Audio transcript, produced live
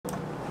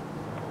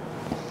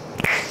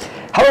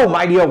Hello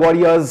my dear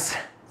warriors,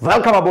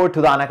 welcome aboard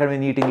to the Unacademy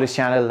NEET English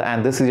channel,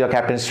 and this is your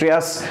Captain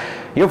Shreyas,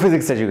 your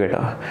physics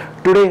educator.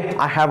 Today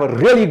I have a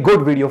really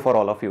good video for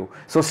all of you,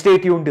 so stay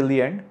tuned till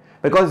the end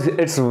because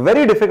it's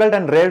very difficult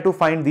and rare to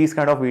find these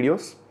kind of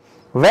videos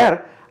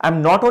where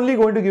I'm not only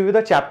going to give you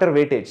the chapter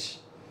weightage.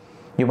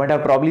 You might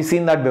have probably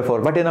seen that before,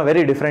 but in a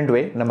very different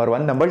way, number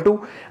one. Number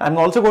two, I'm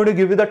also going to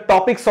give you the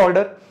topics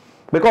order,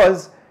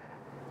 because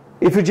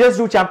if you just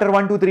do chapter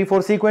 1, 2, 3, 4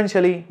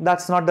 sequentially,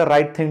 that's not the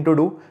right thing to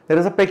do. There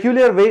is a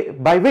peculiar way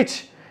by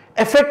which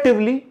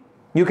effectively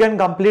you can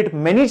complete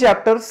many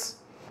chapters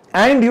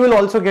and you will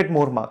also get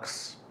more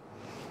marks.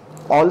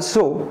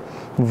 Also,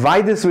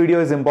 why this video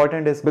is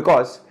important is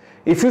because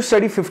if you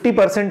study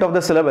 50% of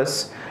the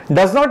syllabus,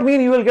 does not mean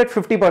you will get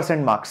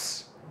 50%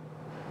 marks.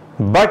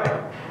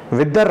 But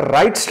with the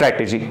right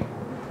strategy,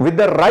 with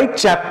the right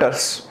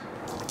chapters,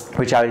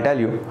 which I will tell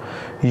you,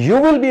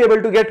 you will be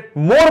able to get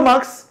more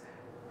marks,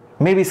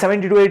 maybe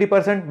 70 to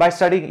 80% by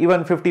studying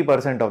even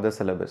 50% of the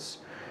syllabus.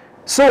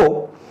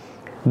 So,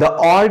 the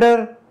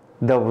order,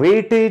 the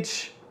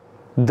weightage,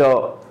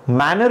 the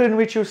manner in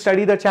which you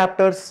study the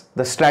chapters,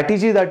 the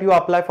strategy that you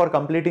apply for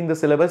completing the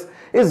syllabus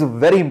is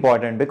very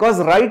important, because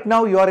right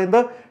now you are in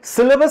the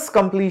syllabus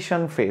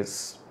completion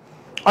phase,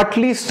 at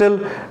least till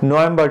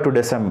November to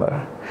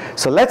December.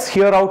 So let's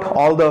hear out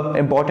all the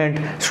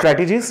important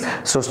strategies.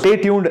 So stay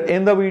tuned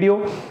in the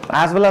video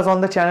as well as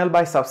on the channel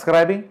by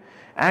subscribing,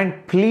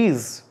 and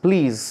please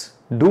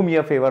do me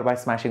a favor by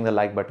smashing the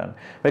like button,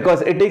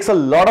 because it takes a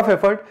lot of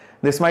effort.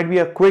 This might be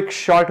a quick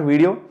short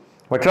video,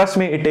 but trust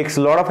me, it takes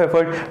a lot of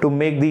effort to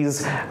make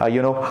these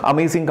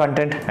amazing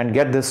content and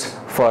get this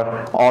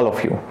for all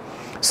of you.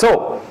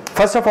 So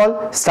first of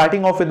all,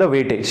 starting off with the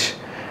weightage.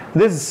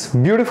 This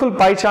beautiful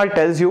pie chart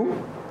tells you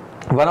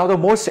one of the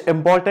most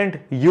important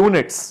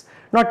units,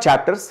 not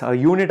chapters, a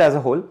unit as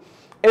a whole,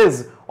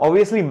 is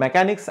obviously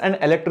mechanics and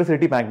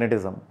electricity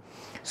magnetism.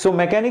 So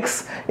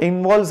mechanics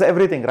involves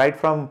everything, right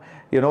from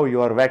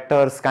your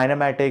vectors,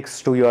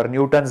 kinematics, to your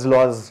Newton's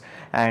laws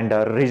and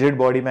rigid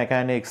body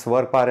mechanics,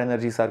 work, power,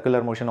 energy,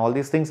 circular motion, all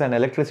these things. And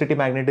electricity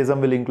magnetism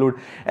will include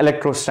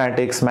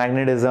electrostatics,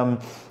 magnetism,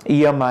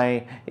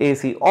 EMI,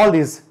 AC, all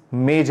these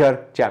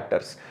major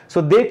chapters. So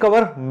they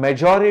cover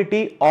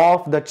majority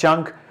of the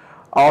chunk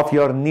of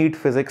your NEET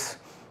Physics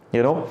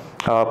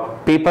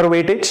paper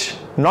weightage,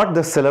 not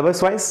the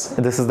syllabus wise,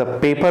 this is the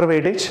paper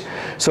weightage.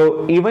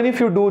 So even if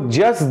you do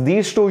just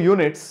these two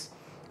units,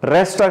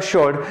 rest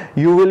assured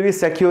you will be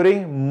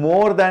securing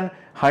more than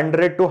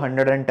 100 to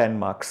 110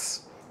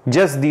 marks,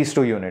 just these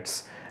two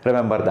units,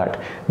 remember that.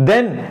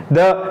 Then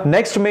the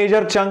next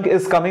major chunk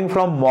is coming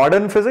from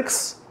modern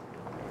physics.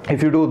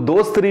 If you do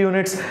those three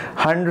units,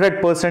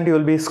 100% you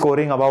will be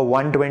scoring about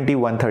 120,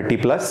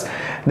 130 plus.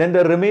 Then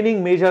the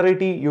remaining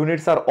majority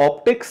units are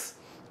optics,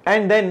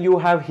 and then you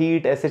have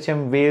heat,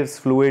 SHM, waves,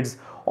 fluids,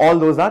 all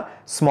those are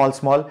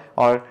small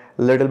or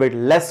little bit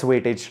less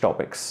weightage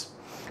topics.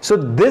 So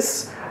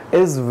this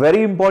is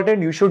very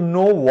important. You should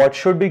know what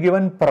should be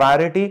given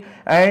priority,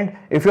 and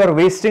if you are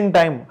wasting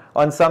time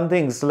on some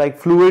things like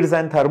fluids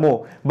and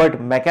thermo,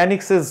 but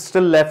mechanics is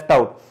still left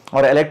out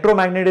or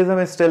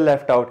electromagnetism is still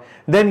left out,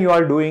 then you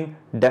are doing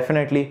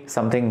definitely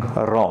something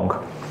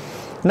wrong.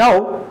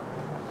 Now,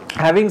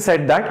 having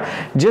said that,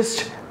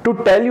 just to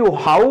tell you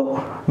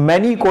how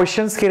many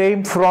questions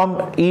came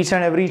from each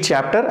and every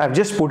chapter, I've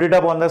just put it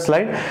up on the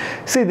slide.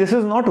 See, this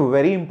is not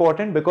very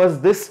important because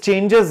this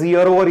changes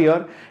year over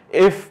year.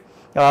 If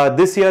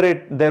this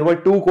year there were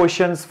 2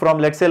 questions from,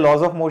 let's say,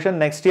 laws of motion,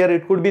 next year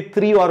it could be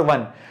 3 or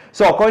 1.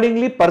 So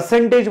accordingly,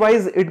 percentage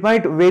wise it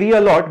might vary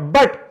a lot,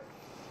 but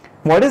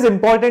what is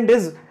important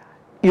is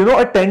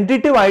a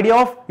tentative idea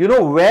of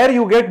where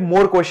you get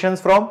more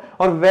questions from,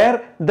 or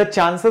where the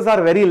chances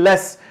are very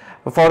less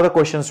for the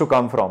questions to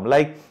come from.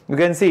 Like you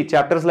can see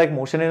chapters like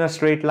motion in a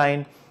straight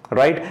line,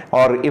 right,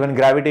 or even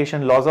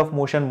gravitation, laws of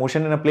motion,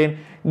 motion in a plane.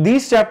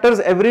 These chapters,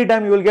 every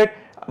time you will get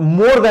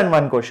more than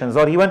 1 questions,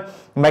 or even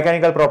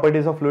mechanical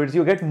properties of fluids,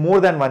 you get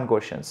more than 1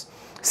 questions.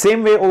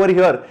 Same way over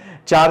here,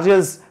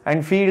 charges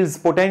and fields,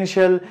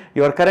 potential,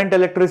 your current,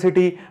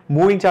 electricity,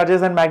 moving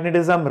charges and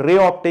magnetism, ray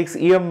optics,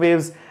 EM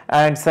waves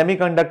and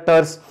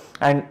semiconductors,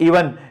 and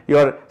even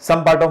your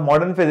some part of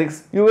modern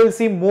physics, you will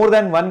see more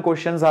than 1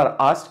 questions are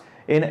asked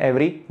in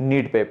every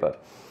NEET paper.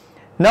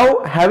 Now,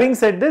 having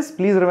said this,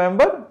 please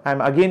remember, I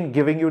am again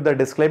giving you the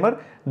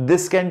disclaimer,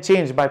 this can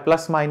change by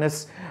plus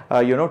minus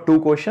 2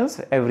 questions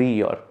every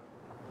year.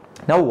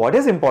 Now, what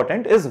is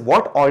important is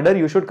what order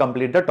you should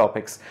complete the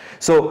topics.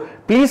 So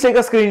please take a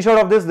screenshot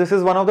of this. This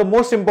is one of the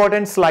most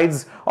important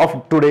slides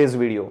of today's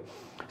video.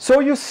 So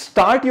you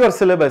start your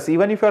syllabus,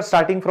 even if you are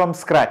starting from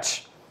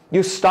scratch,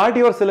 you start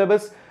your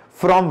syllabus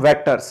from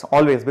vectors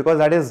always, because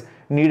that is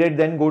needed.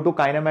 Then go to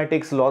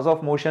kinematics, laws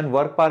of motion,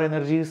 work, power,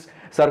 energies,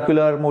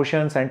 circular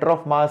motion, center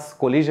of mass,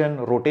 collision,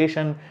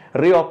 rotation,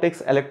 ray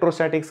optics,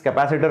 electrostatics,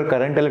 capacitor,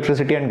 current,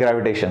 electricity and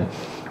gravitation.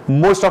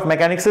 Most of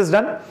mechanics is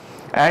done,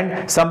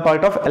 and some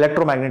part of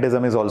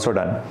electromagnetism is also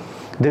done.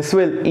 This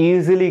will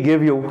easily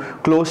give you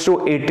close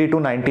to 80 to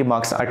 90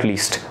 marks at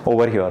least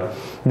over here.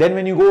 Then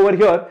when you go over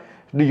here,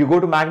 You go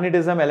to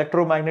magnetism,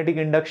 electromagnetic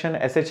induction,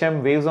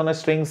 SHM, waves on a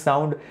string,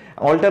 sound,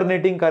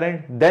 alternating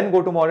current, then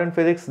go to modern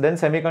physics, then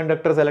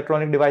semiconductors,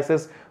 electronic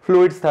devices,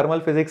 fluids, thermal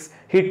physics,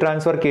 heat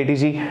transfer,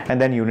 KTG, and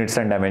then units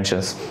and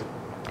dimensions.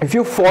 If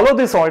you follow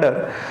this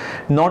order,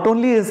 not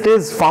only is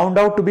this found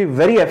out to be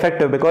very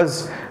effective,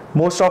 because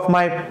most of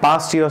my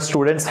past year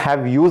students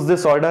have used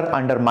this order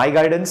under my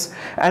guidance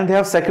and they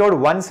have secured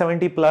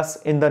 170 plus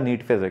in the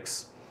NEET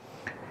Physics.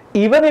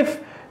 Even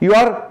if you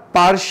are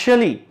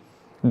partially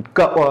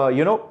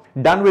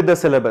done with the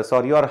syllabus,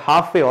 or you are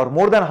halfway or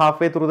more than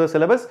halfway through the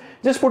syllabus,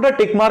 just put a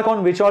tick mark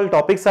on which all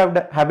topics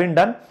have been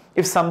done.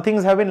 If some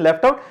things have been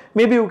left out,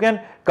 maybe you can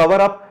cover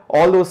up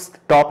all those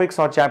topics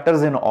or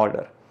chapters in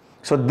order.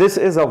 So this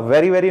is a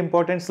very, very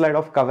important slide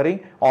of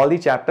covering all the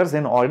chapters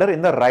in order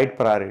in the right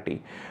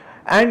priority.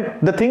 And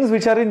the things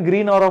which are in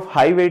green are of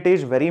high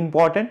weightage, very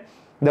important.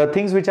 The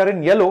things which are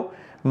in yellow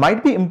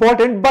might be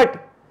important,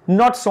 but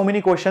not so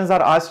many questions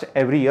are asked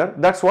every year.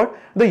 That's what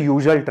the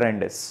usual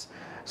trend is.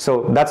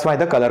 So that's why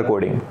the color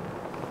coding.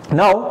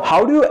 Now,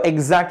 how do you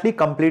exactly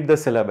complete the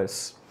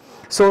syllabus?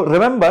 So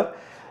remember,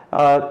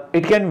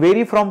 it can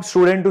vary from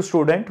student to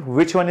student,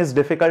 which one is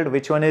difficult,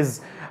 which one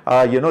is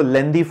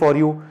lengthy for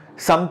you.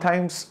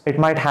 Sometimes it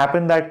might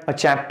happen that a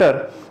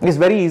chapter is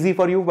very easy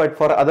for you, but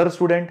for other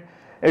student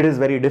it is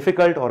very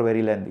difficult or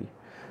very lengthy.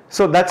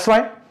 So that's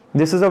why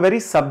this is a very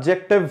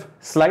subjective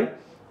slide,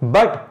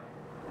 but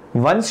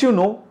once you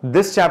know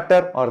this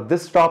chapter or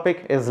this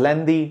topic is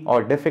lengthy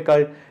or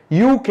difficult,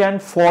 you can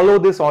follow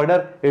this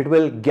order. It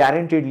will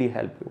guaranteedly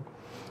help you.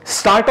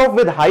 Start off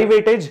with high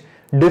weightage,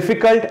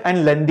 difficult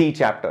and lengthy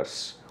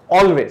chapters.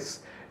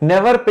 Always.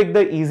 Never pick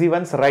the easy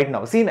ones right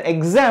now. See, in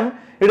exam,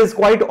 it is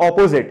quite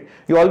opposite.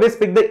 You always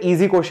pick the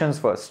easy questions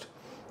first.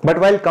 But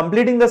while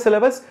completing the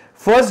syllabus,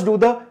 first do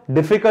the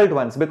difficult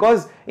ones,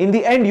 because in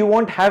the end you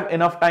won't have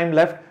enough time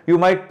left. You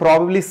might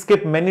probably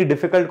skip many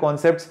difficult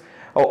concepts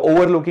or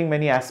overlooking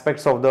many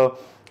aspects of the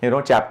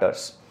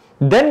chapters.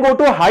 Then go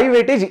to high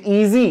weightage,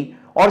 easy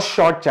or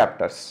short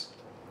chapters,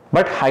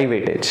 but high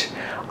weightage.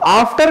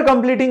 After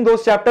completing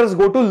those chapters,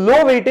 go to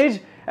low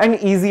weightage and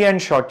easy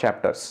and short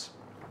chapters.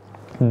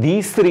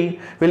 These three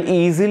will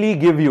easily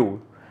give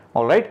you,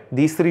 alright,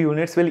 these 3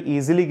 units will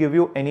easily give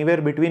you anywhere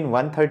between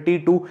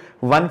 130 to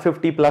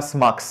 150 plus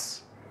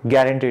marks,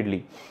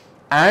 guaranteedly.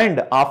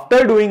 And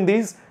after doing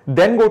these,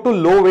 then go to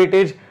low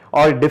weightage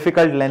or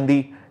difficult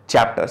lengthy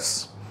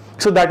chapters.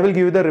 So that will give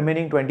you the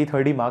remaining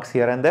 20-30 marks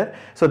here and there.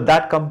 So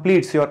that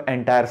completes your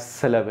entire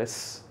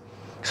syllabus.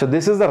 So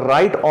this is the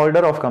right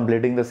order of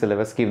completing the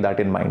syllabus. Keep that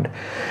in mind.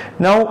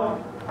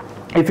 Now,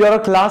 if you are a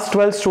class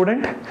 12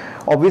 student,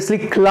 obviously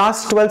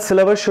class 12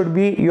 syllabus should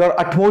be your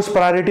utmost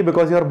priority,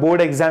 because your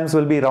board exams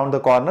will be around the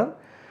corner.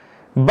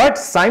 But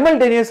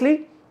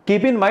simultaneously,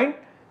 keep in mind,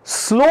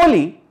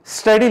 slowly,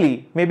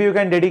 steadily, maybe you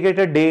can dedicate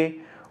a day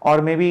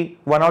or maybe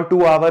 1 or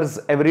 2 hours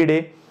every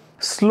day.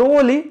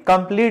 Slowly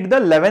complete the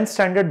 11th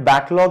standard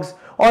backlogs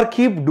or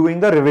keep doing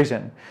the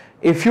revision.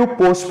 If you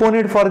postpone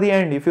it for the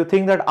end, if you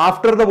think that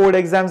after the board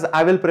exams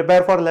I will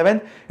prepare for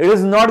 11th, it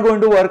is not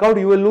going to work out.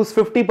 You will lose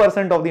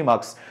 50% of the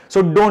marks.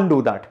 So don't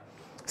do that.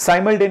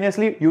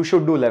 Simultaneously, you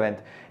should do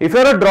 11th. If you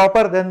are a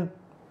dropper, then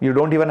you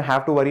don't even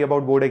have to worry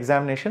about board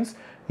examinations.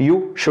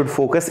 You should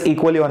focus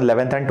equally on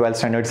 11th and 12th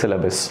standard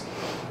syllabus.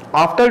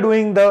 After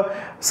doing the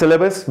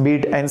syllabus, be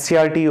it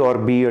NCERT or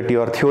be it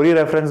your theory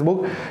reference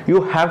book,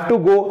 you have to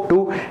go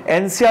to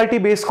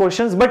NCERT based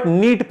questions but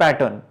NEET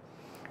pattern.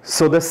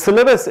 So the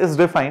syllabus is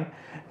defined.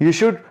 You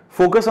should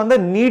focus on the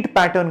NEET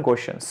pattern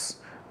questions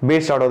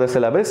based out of the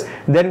syllabus,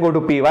 then go to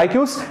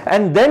PYQs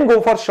and then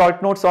go for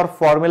short notes or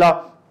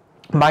formula,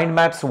 mind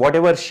maps,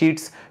 whatever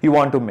sheets you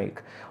want to make.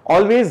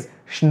 Always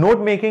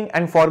note making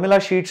and formula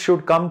sheets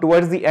should come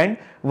towards the end.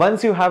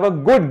 Once you have a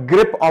good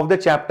grip of the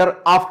chapter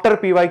after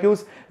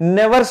PYQs,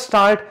 never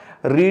start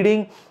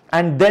reading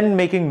and then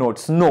making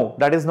notes. No,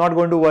 that is not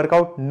going to work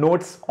out.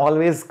 Notes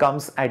always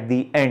comes at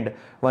the end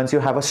once you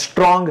have a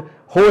strong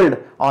hold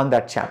on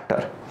that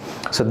chapter.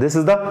 So this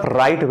is the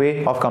right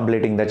way of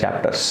completing the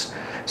chapters.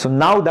 So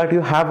now that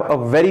you have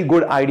a very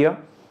good idea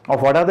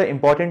of what are the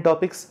important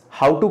topics,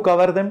 how to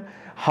cover them,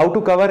 how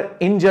to cover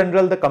in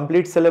general the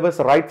complete syllabus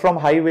right from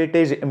high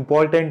weightage,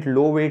 important,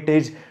 low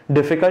weightage,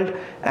 difficult,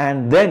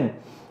 and then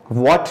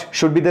what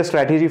should be the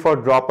strategy for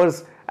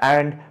droppers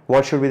and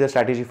what should be the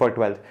strategy for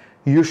 12th.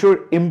 You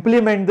should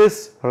implement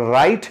this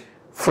right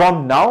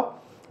from now.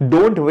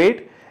 Don't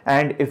wait.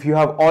 And if you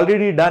have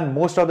already done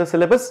most of the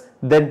syllabus,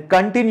 then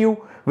continue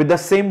with the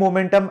same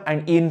momentum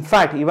and in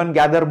fact even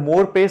gather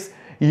more pace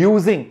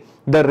using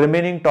the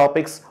remaining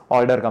topics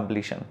order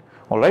completion.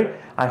 Alright,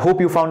 I hope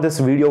you found this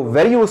video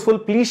very useful.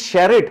 Please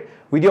share it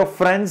with your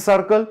friends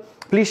circle.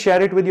 Please share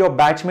it with your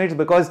batchmates,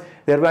 because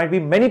there might be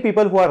many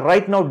people who are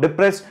right now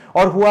depressed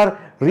or who are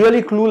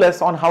really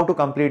clueless on how to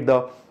complete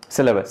the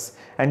syllabus.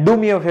 And do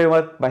me a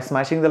favor by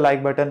smashing the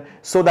like button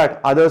so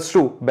that others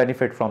too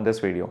benefit from this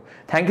video.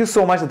 Thank you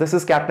so much. This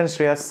is Captain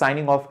Shreyas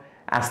signing off.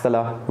 Hasta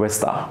la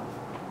vista.